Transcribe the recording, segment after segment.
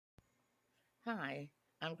Hi,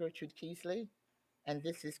 I'm Gertrude Keesley, and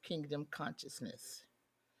this is Kingdom Consciousness.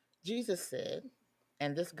 Jesus said,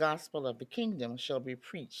 "And this gospel of the kingdom shall be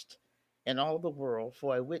preached in all the world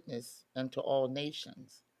for a witness unto all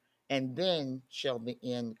nations, and then shall the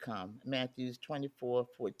end come." Matthew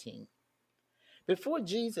 24:14. Before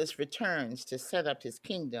Jesus returns to set up his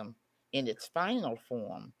kingdom in its final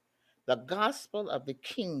form, the gospel of the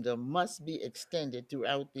kingdom must be extended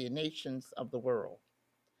throughout the nations of the world.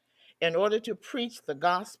 In order to preach the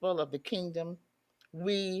gospel of the kingdom,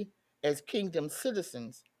 we, as kingdom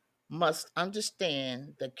citizens, must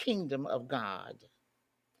understand the kingdom of God.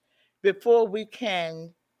 Before we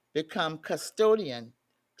can become custodian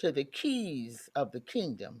to the keys of the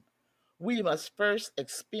kingdom, we must first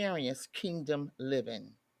experience kingdom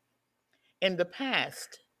living. In the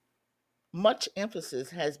past, much emphasis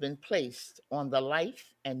has been placed on the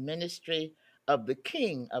life and ministry of the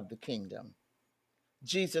King of the kingdom,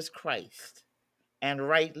 Jesus Christ, and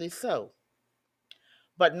rightly so.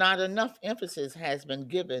 But not enough emphasis has been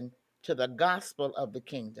given to the gospel of the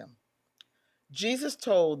kingdom. Jesus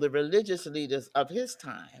told the religious leaders of his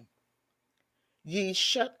time, "Ye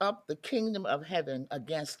shut up the kingdom of heaven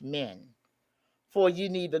against men, for ye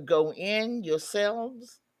neither go in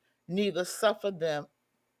yourselves, neither suffer them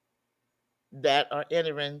that are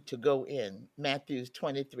entering to go in." Matthew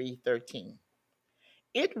 23:13.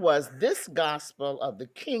 It was this gospel of the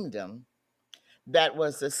kingdom that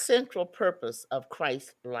was the central purpose of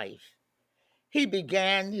Christ's life. He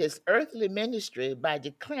began his earthly ministry by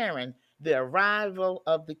declaring the arrival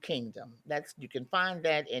of the kingdom. You can find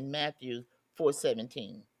that in Matthew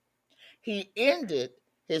 4:17. He ended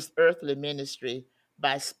his earthly ministry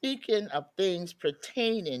by speaking of things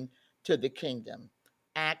pertaining to the kingdom.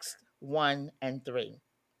 Acts 1 and 3.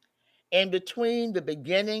 In between the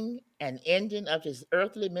beginning and ending of his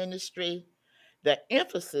earthly ministry, the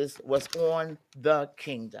emphasis was on the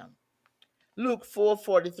kingdom. Luke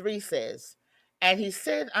 4:43 says, "And he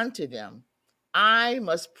said unto them, I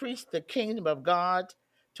must preach the kingdom of God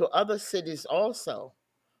to other cities also,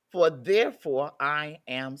 for therefore I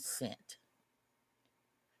am sent."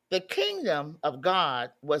 The kingdom of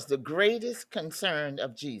God was the greatest concern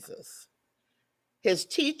of Jesus. His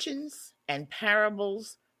teachings and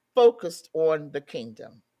parables focused on the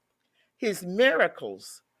kingdom. His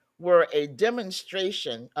miracles were a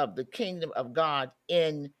demonstration of the kingdom of God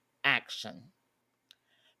in action.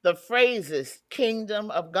 The phrases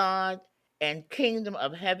kingdom of God and kingdom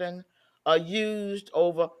of heaven are used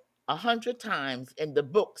over 100 times in the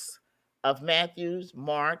books of Matthew,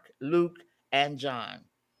 Mark, Luke, and John.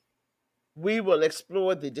 We will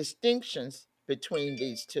explore the distinctions between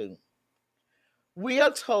these two. We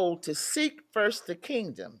are told to seek first the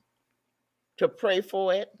kingdom, to pray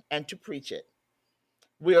for it, and to preach it.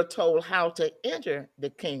 We are told how to enter the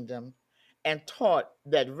kingdom and taught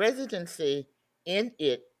that residency in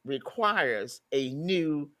it requires a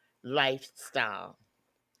new lifestyle.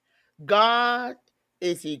 God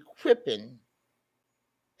is equipping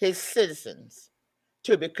his citizens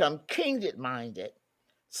to become kingdom minded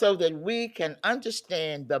so that we can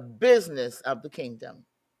understand the business of the kingdom.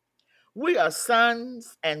 We are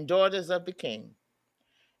sons and daughters of the king.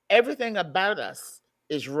 Everything about us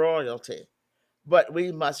is royalty, but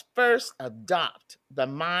we must first adopt the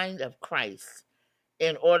mind of Christ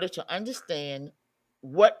in order to understand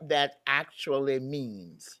what that actually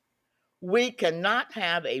means. We cannot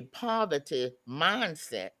have a poverty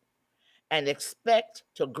mindset and expect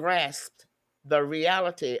to grasp the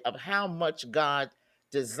reality of how much God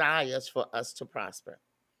desires for us to prosper.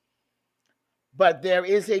 But there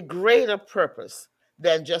is a greater purpose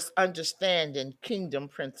than just understanding kingdom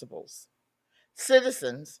principles.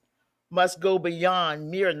 Citizens must go beyond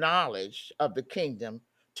mere knowledge of the kingdom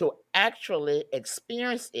to actually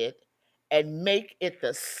experience it and make it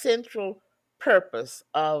the central purpose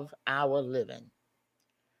of our living.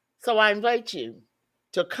 So I invite you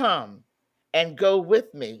to come and go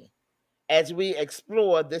with me as we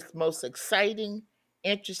explore this most exciting,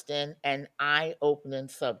 interesting, and eye opening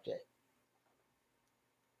subject.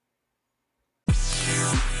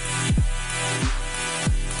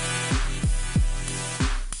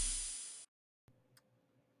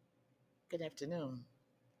 Good afternoon.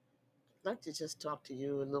 I'd like to just talk to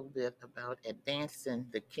you a little bit about advancing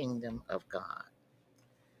the kingdom of God.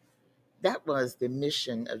 That was the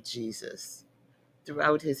mission of Jesus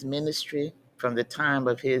throughout his ministry, from the time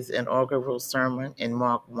of his inaugural sermon in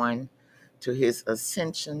Mark 1 to his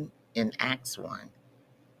ascension in Acts 1.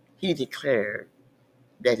 He declared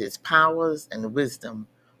that his powers and wisdom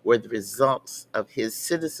were the results of his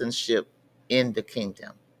citizenship in the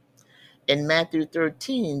kingdom. In Matthew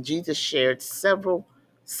 13, Jesus shared seven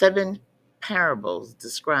parables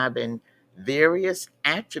describing various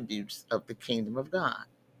attributes of the kingdom of God.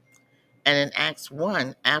 And in Acts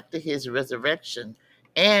 1, after his resurrection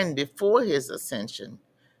and before his ascension,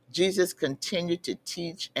 Jesus continued to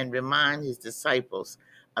teach and remind his disciples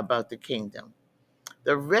about the kingdom.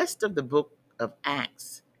 The rest of the book of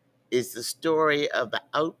Acts is the story of the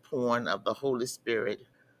outpouring of the Holy Spirit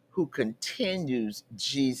who continues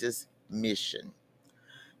Jesus' mission.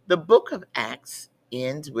 The book of Acts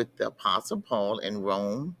ends with the Apostle Paul in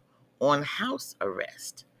Rome on house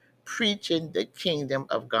arrest, preaching the kingdom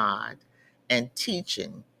of God and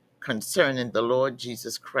teaching concerning the Lord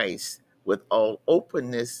Jesus Christ with all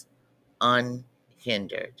openness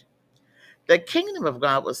unhindered. The kingdom of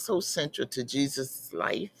God was so central to Jesus'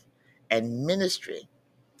 life and ministry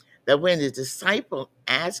that when his disciple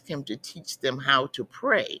asked him to teach them how to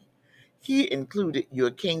pray, he included,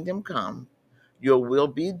 "Your kingdom come, your will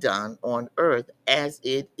be done on earth as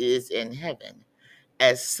it is in heaven,"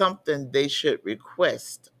 as something they should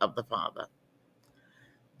request of the Father.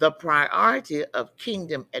 The priority of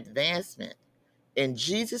kingdom advancement in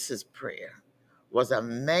Jesus' prayer was a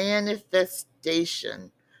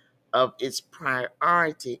manifestation of its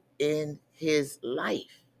priority in his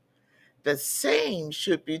life. The same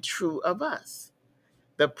should be true of us.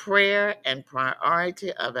 The prayer and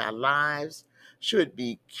priority of our lives should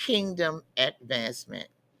be kingdom advancement.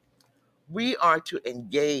 We are to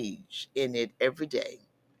engage in it every day,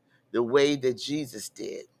 the way that Jesus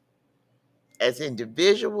did. As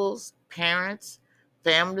individuals, parents,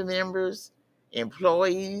 family members,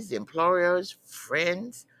 employees, employers,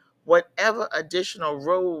 friends, whatever additional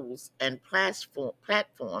roles and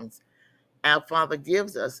platforms our Father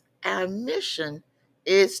gives us, our mission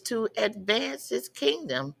is to advance his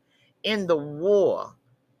kingdom in the war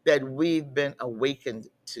that we've been awakened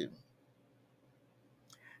to.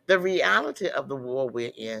 The reality of the war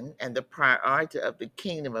we're in and the priority of the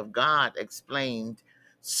kingdom of God explained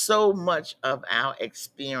so much of our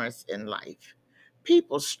experience in life.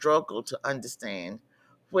 People struggle to understand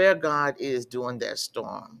where God is during their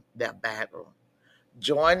storm, their battle.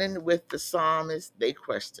 Joining with the psalmist, they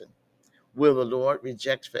question, will the Lord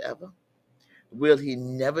reject forever? Will he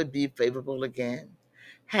never be favorable again?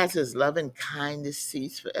 Has his loving kindness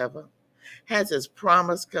ceased forever? Has his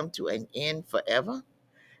promise come to an end forever?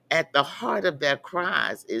 At the heart of their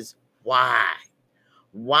cries is why?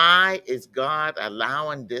 Why is God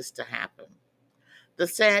allowing this to happen? The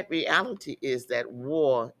sad reality is that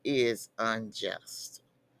war is unjust.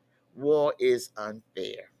 War is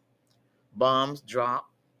unfair. Bombs drop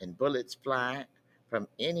and bullets fly from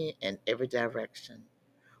any and every direction.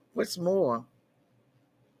 What's more,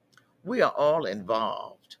 we are all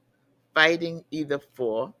involved, fighting either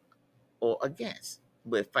for or against.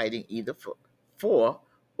 We're fighting either for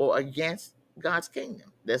or against God's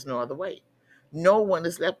kingdom. There's no other way. No one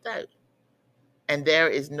is left out. And there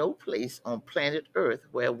is no place on planet Earth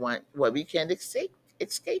where we can escape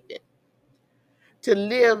it. To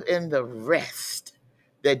live in the rest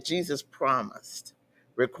that Jesus promised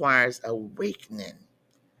requires awakening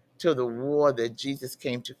to the war that Jesus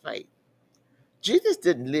came to fight. Jesus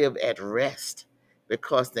didn't live at rest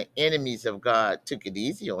because the enemies of God took it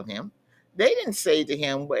easy on him. They didn't say to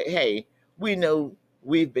him, "Well, hey, we know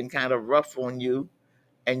we've been kind of rough on you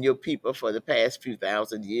and your people for the past few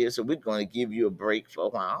thousand years, so we're going to give you a break for a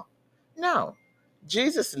while." No,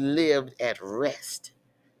 Jesus lived at rest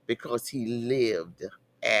because he lived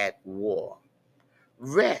at war.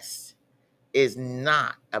 Rest is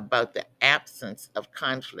not about the absence of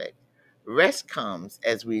conflict. Rest comes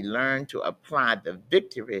as we learn to apply the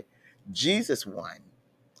victory Jesus won,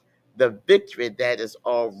 the victory that is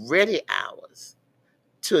already ours,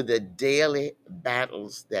 to the daily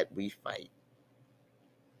battles that we fight.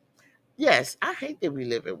 Yes, I hate that we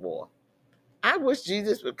live in war. I wish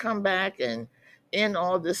Jesus would come back and end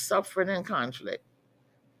all this suffering and conflict.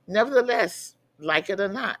 Nevertheless, like it or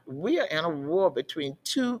not, we are in a war between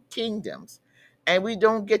two kingdoms, and we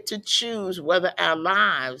don't get to choose whether our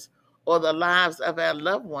lives or the lives of our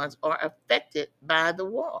loved ones are affected by the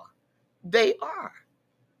war. They are.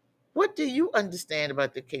 What do you understand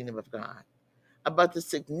about the kingdom of God? About the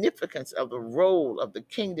significance of the role of the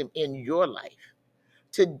kingdom in your life?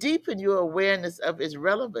 To deepen your awareness of its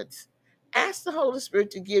relevance, ask the Holy Spirit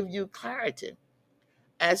to give you clarity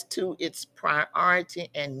as to its priority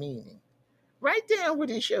and meaning. Write down what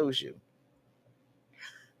he shows you.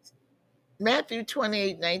 Matthew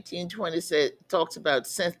 28:19-20 talks about,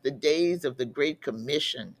 since the days of the Great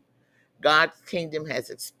Commission, God's kingdom has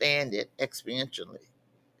expanded exponentially.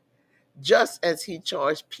 Just as he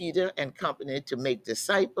charged Peter and company to make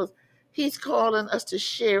disciples, he's calling us to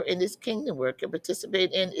share in his kingdom work and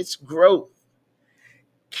participate in its growth.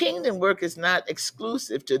 Kingdom work is not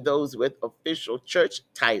exclusive to those with official church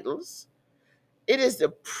titles. It is the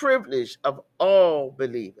privilege of all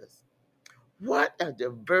believers. What a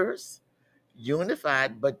diverse,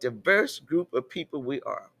 unified, but diverse group of people we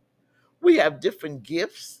are. We have different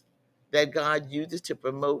gifts that God uses to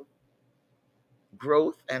promote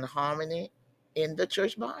growth and harmony in the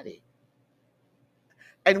church body.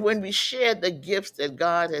 And when we share the gifts that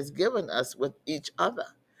God has given us with each other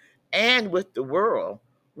and with the world,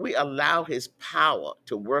 we allow his power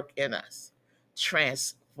to work in us,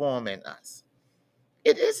 transforming us.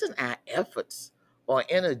 It isn't our efforts or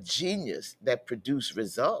inner genius that produce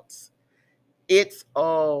results. It's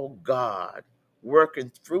all God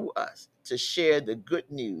working through us to share the good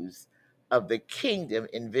news of the kingdom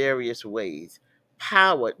in various ways,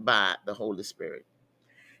 powered by the Holy Spirit.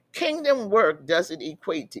 Kingdom work doesn't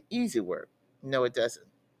equate to easy work. No, it doesn't.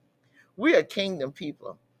 We are kingdom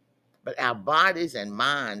people, but our bodies and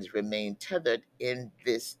minds remain tethered in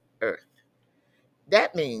this earth.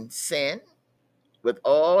 That means sin, with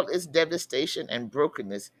all its devastation and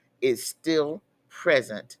brokenness, is still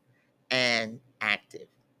present and active.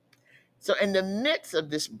 So, in the midst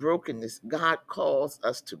of this brokenness, God calls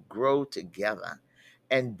us to grow together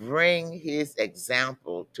and bring his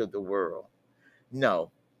example to the world.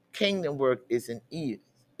 No, kingdom work isn't easy.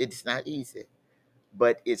 It's not easy,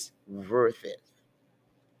 but it's worth it.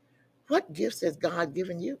 What gifts has God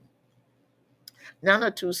given you? None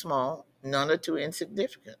are too small, none are too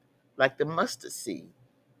insignificant, like the mustard seed.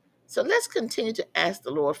 So let's continue to ask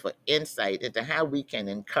the Lord for insight into how we can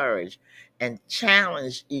encourage and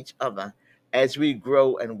challenge each other as we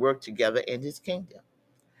grow and work together in his kingdom.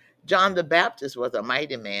 John the Baptist was a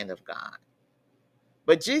mighty man of God,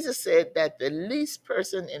 but Jesus said that the least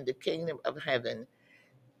person in the kingdom of heaven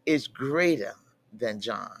is greater than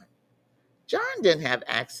John. John didn't have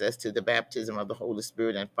access to the baptism of the Holy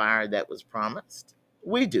Spirit and fire that was promised.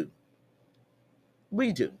 We do.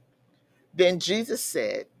 We do. Then Jesus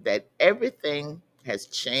said that everything has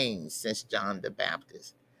changed since John the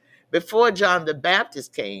Baptist. Before John the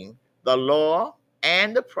Baptist came, the law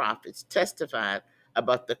and the prophets testified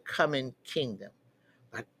about the coming kingdom.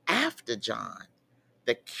 But after John,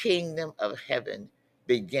 the kingdom of heaven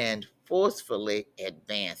began forcefully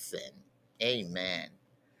advancing. Amen.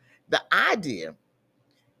 The idea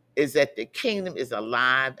is that the kingdom is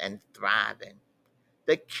alive and thriving.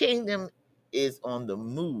 The kingdom is on the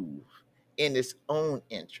move in its own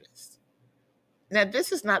interest. Now,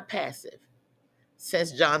 this is not passive.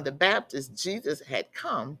 Since John the Baptist, Jesus had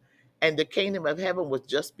come, and the kingdom of heaven was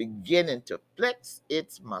just beginning to flex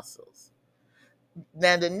its muscles.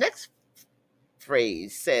 Now, the next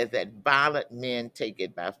phrase says that violent men take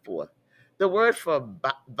it by force. The word for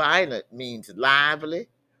violent means lively,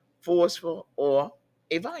 forceful, or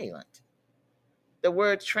a violent. The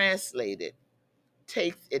word translated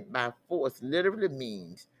takes it by force literally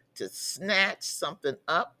means to snatch something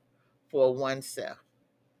up for oneself.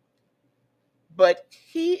 But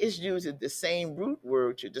he is using the same root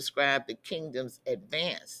word to describe the kingdom's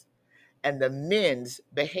advance and the men's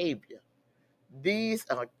behavior. These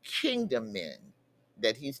are kingdom men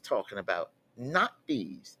that he's talking about, not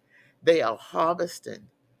thieves. They are harvesting,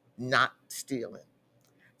 not stealing.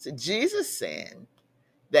 So Jesus saying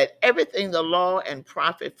that everything the law and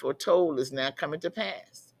prophet foretold is now coming to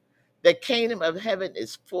pass. The kingdom of heaven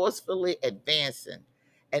is forcefully advancing,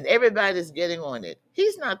 and everybody's getting on it.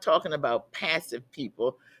 He's not talking about passive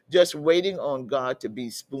people just waiting on God to be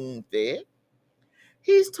spoon fed.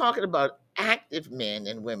 He's talking about active men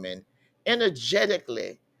and women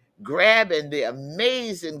energetically grabbing the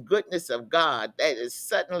amazing goodness of God that is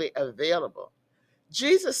suddenly available.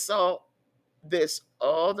 Jesus saw this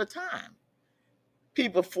all the time.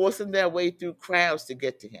 People forcing their way through crowds to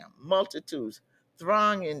get to him, multitudes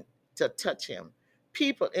thronging to touch him,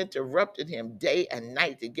 people interrupted him day and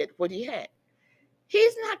night to get what he had.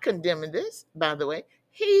 He's not condemning this, by the way.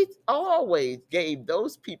 He always gave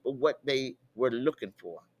those people what they were looking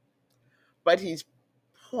for. But he's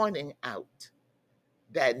pointing out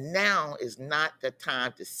that now is not the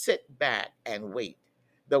time to sit back and wait.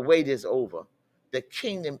 The wait is over. The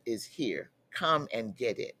kingdom is here. Come and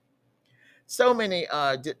get it. So many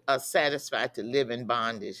are satisfied to live in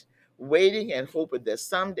bondage, waiting and hoping that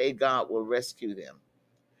someday God will rescue them.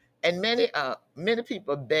 And many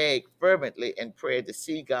people beg fervently in prayer to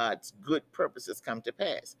see God's good purposes come to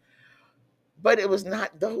pass. But it was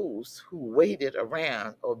not those who waited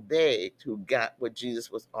around or begged who got what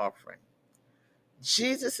Jesus was offering.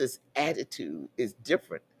 Jesus' attitude is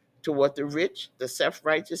different toward the rich, the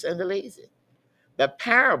self-righteous, and the lazy. The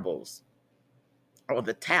parables or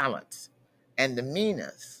the talents and the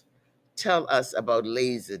minas, tell us about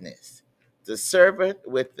laziness. The servant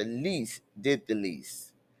with the least did the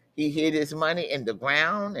least. He hid his money in the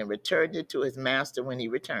ground and returned it to his master when he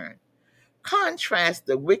returned. Contrast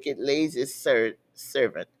the wicked, lazy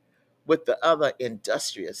servant with the other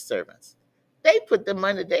industrious servants. They put the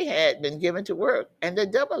money they had been given to work and they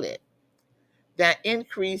double it. That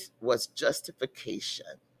increase was justification.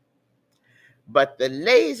 But the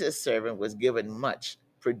lazy servant was given much,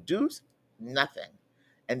 produced nothing,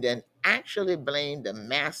 and then actually blamed the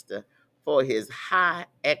master for his high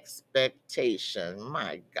expectation.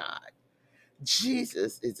 My God.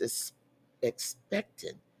 Jesus is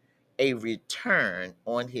expecting a return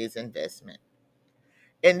on his investment.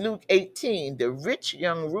 In Luke 18, the rich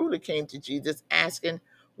young ruler came to Jesus asking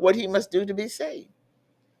what he must do to be saved.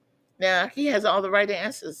 Now, he has all the right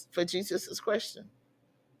answers for Jesus' question.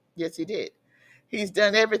 Yes, he did. He's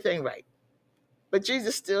done everything right. But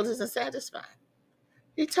Jesus still isn't satisfied.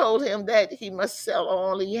 He told him that he must sell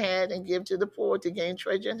all he had and give to the poor to gain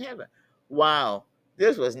treasure in heaven. Wow,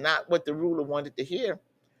 this was not what the ruler wanted to hear.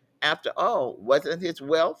 After all, wasn't his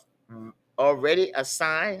wealth already a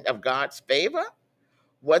sign of God's favor?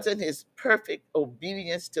 Wasn't his perfect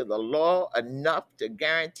obedience to the law enough to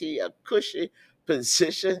guarantee a cushy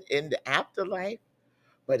position in the afterlife?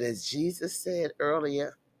 But as Jesus said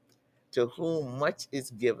earlier, to whom much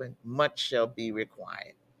is given, much shall be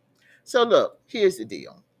required. So, look, here's the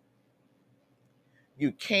deal.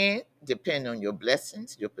 You can't depend on your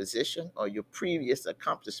blessings, your position, or your previous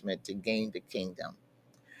accomplishment to gain the kingdom.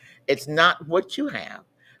 It's not what you have,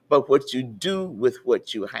 but what you do with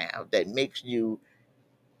what you have that makes you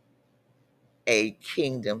a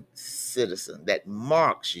kingdom citizen, that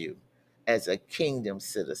marks you as a kingdom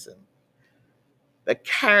citizen. The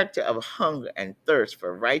character of hunger and thirst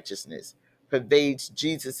for righteousness pervades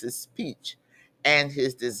Jesus' speech and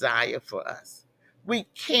his desire for us. We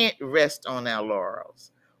can't rest on our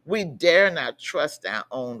laurels. We dare not trust our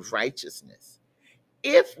own righteousness.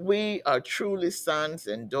 If we are truly sons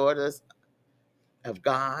and daughters of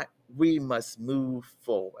God, we must move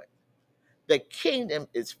forward. The kingdom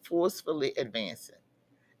is forcefully advancing,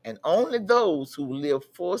 and only those who live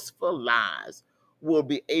forceful lives will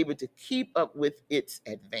be able to keep up with its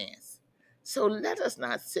advance. So let us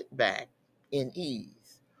not sit back in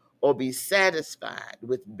ease or be satisfied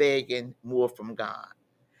with begging more from God.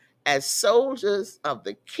 As soldiers of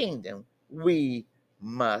the kingdom, we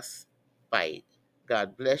must fight.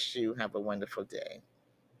 God bless you. Have a wonderful day.